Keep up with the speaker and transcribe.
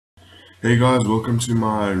Hey guys, welcome to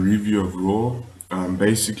my review of Raw.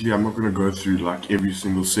 Basically, I'm not going to go through like every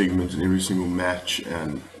single segment and every single match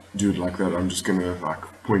and do it like that. I'm just going to like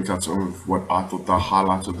point out some of what I thought the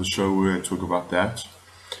highlights of the show were and talk about that.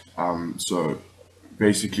 So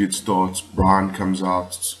basically, it starts. Brian comes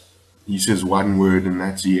out. He says one word and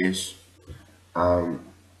that's yes.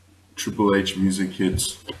 Triple H music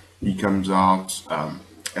hits. He comes out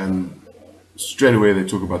and straight away they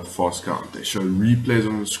talk about the fast count. They show replays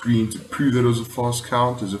on the screen to prove that it was a fast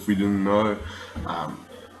count, as if we didn't know.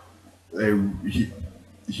 They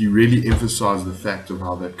he really emphasized the fact of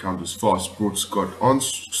how that count was fast. Brought Scott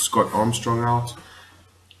Armstrong out,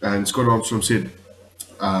 and Scott Armstrong said,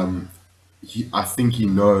 I think he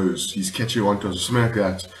knows he's catching on to us, something like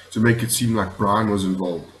that, to make it seem like Brian was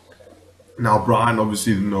involved. Now Brian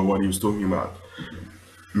obviously didn't know what he was talking about.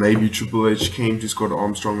 Maybe Triple H came to Scott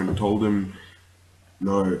Armstrong and told him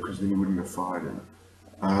no, because then he wouldn't have fired him.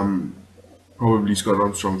 Probably Scott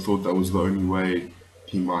Armstrong thought that was the only way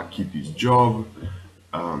he might keep his job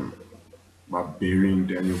by burying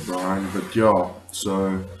Daniel Bryan. But yeah,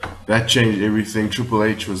 so that changed everything. Triple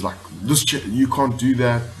H was like, you can't do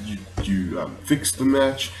that. You fix the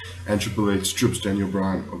match. And Triple H strips Daniel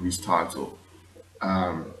Bryan of his title.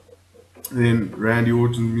 Then Randy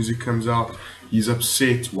Orton's music comes out. He's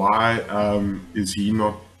upset. Why is he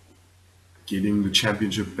not getting the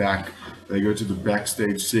championship back? They go to the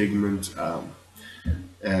backstage segment,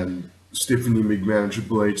 and Stephanie McMahon and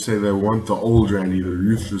Triple H say they want the old Randy, the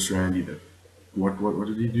ruthless Randy. That what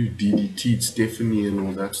did he do? DDT'd Stephanie and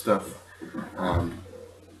all that stuff.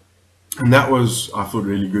 And that was, I thought,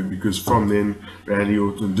 really good because from then Randy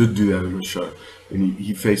Orton did do that in the show, and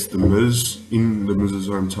he faced the Miz in the Miz's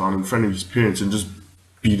hometown in front of his parents and just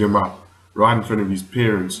beat him up right in front of his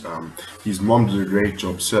parents. His mom did a great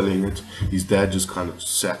job selling it. His dad just kind of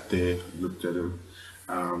sat there, looked at him.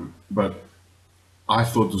 But I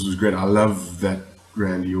thought this was great. I love that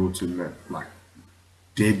Randy Orton, that like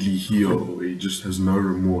deadly heel where he just has no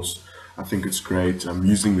remorse. I think it's great. I'm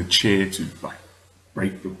using the chair to like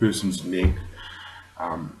break the person's neck.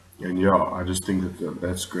 And yeah, I just think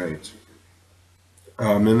that's great.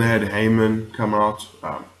 Then they had Heyman come out.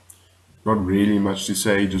 Not really much to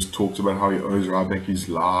say. He just talked about how he owes Ryback his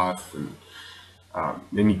life, and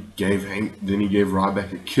then he gave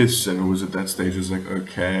Ryback a kiss, and it was at that stage. It was like,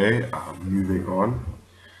 okay, moving on.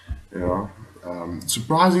 Yeah.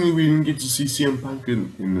 Surprisingly, we didn't get to see CM Punk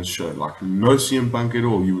in this show. Like no CM Punk at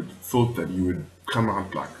all. You would thought that he would come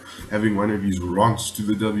out like having one of his rants to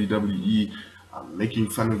the WWE, making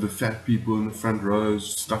fun of the fat people in the front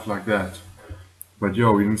rows, stuff like that. But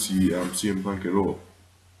yeah, we didn't see CM Punk at all.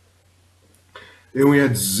 Then we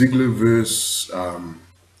had Ziggler versus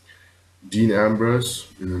Dean Ambrose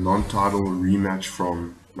in a non-title rematch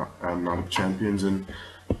from Night of Champions, and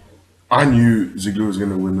I knew Ziggler was going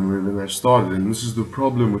to win when the match started, and this is the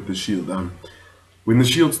problem with the Shield. When the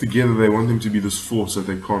Shield's together, they want them to be this force that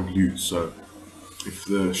they can't lose. So if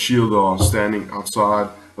the Shield are standing outside,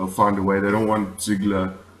 they'll find a way. They don't want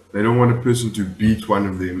Ziggler. They don't want a person to beat one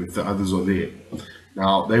of them if the others are there.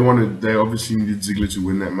 Now they obviously needed Ziggler to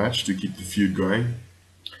win that match to keep the feud going.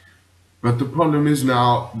 But the problem is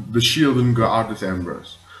now the Shield didn't go out with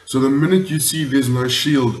Ambrose. So the minute you see there's no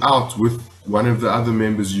Shield out with one of the other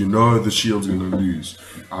members, you know the Shield's gonna lose.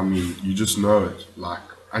 I mean, you just know it. Like,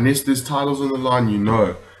 unless there's titles on the line, you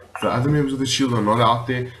know. If the other members of the Shield are not out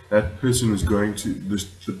there, that person is going to,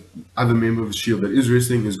 the other member of the Shield that is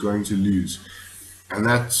wrestling is going to lose. And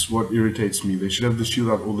that's what irritates me. They should have the Shield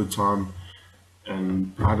out all the time.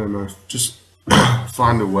 And I don't know, just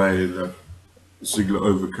find a way that Ziggler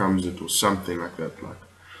overcomes it or something like that. Like,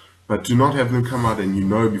 but to not have them come out and you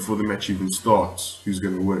know before the match even starts who's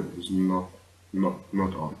going to win is not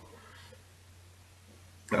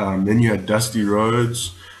on. Then you had Dusty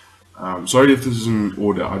Rhodes. Sorry if this is in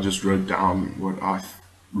order. I just wrote down what I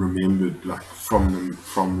remembered like from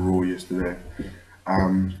Raw yesterday.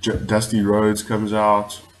 Dusty Rhodes comes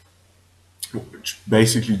out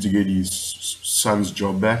basically to get his son's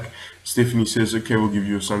job back. Stephanie says, okay, we'll give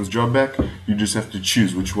you your son's job back. You just have to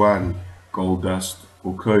choose which one, Goldust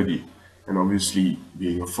or Cody. And obviously,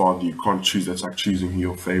 being a father, you can't choose. That's like choosing who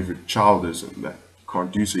your favorite child is, and that you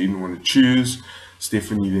can't do. So you didn't want to choose.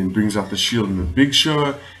 Stephanie then brings out the Shield and the Big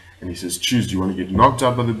Show, and he says, choose. Do you want to get knocked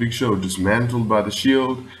out by the Big Show or dismantled by the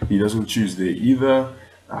Shield? He doesn't choose there either.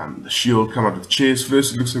 The Shield come out with chairs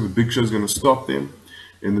first. It looks like the Big Show is going to stop them.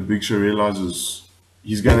 And the Big Show realizes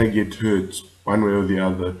he's going to get hurt one way or the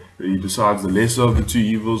other. But he decides the lesser of the two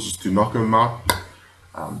evils is to knock him out.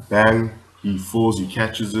 Bang, he falls, he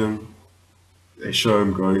catches him. They show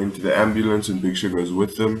him going into the ambulance and Big Show goes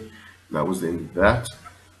with him. That was the end of that.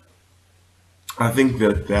 I think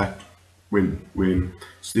that when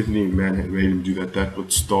Stephanie McMahon had made him do that, that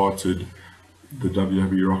what started the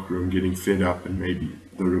WWE Rock Room getting fed up and maybe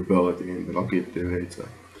the rebel at the end, but I'll get there later.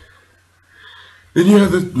 Then you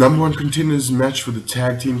have the number one contenders match for the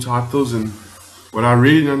tag team titles, and what I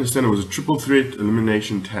really didn't understand, it was a triple threat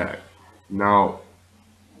elimination tag. Now,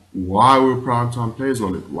 why were primetime players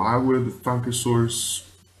on it? Why were the Funkasaurus,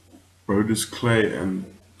 Brodus Clay, and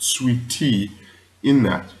Sweet Tea in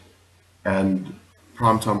that? And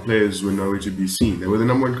primetime players were nowhere to be seen. They were the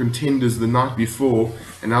number one contenders the night before,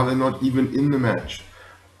 and now they're not even in the match.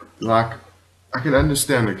 Like, I can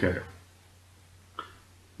understand, okay,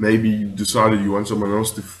 maybe you decided you want someone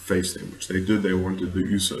else to face them, which they did. They wanted the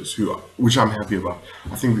Usos, which I'm happy about.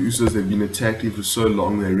 I think the Usos, they've been a tag team for so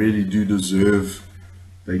long, they really do deserve,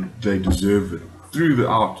 they deserve it through the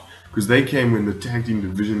out, because they came when the tag team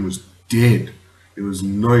division was dead. There was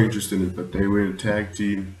no interest in it, but they were a tag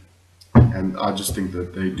team, and I just think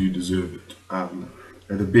that they do deserve it.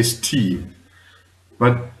 They're the best team,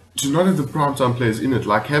 but to not have the primetime players in it,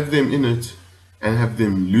 like have them in it and have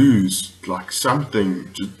them lose, like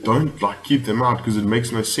something, just don't like keep them out, because it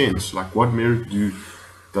makes no sense. Like, what merit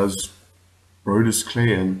does Brodus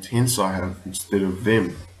Clay and Tensai have instead of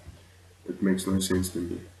them? It makes no sense to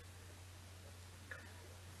me.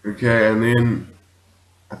 Okay, and then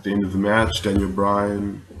at the end of the match, Daniel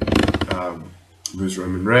Bryan versus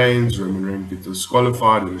Roman Reigns. Roman Reigns gets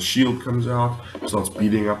disqualified, and the Shield comes out, starts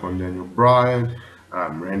beating up on Daniel Bryan.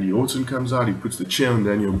 Randy Orton comes out, he puts the chair on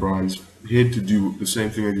Daniel Bryan's head to do the same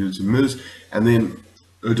thing they did to Miz, and then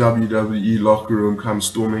a WWE locker room comes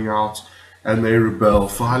storming out, and they rebel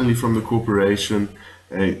finally from the corporation.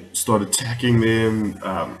 They start attacking them,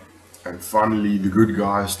 and finally the good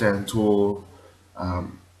guys stand tall.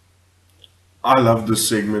 I love this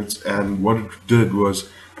segment, and what it did was,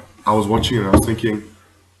 I was watching it and I was thinking,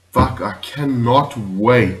 fuck, I cannot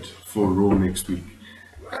wait for Raw next week.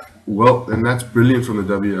 Well, and that's brilliant from the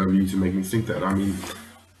WWE to make me think that. I mean,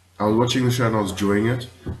 I was watching the show and I was enjoying it,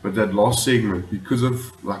 but that last segment, because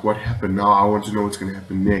of like what happened, now I want to know what's going to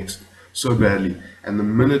happen next so badly. And the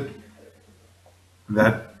minute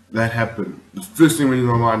that happened, the first thing that went in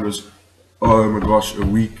my mind was, oh my gosh, a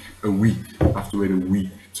week. I have to wait a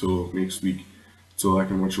week till next week till I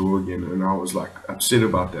can watch Raw again. And I was like upset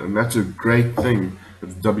about that. And that's a great thing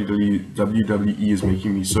that WWE is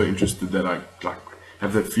making me so interested that I like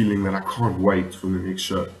have that feeling that I can't wait for the next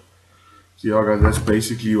show. So yeah, guys, that's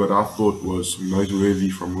basically what I thought was noteworthy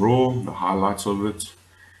from Raw, the highlights of it.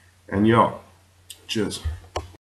 And yeah, cheers.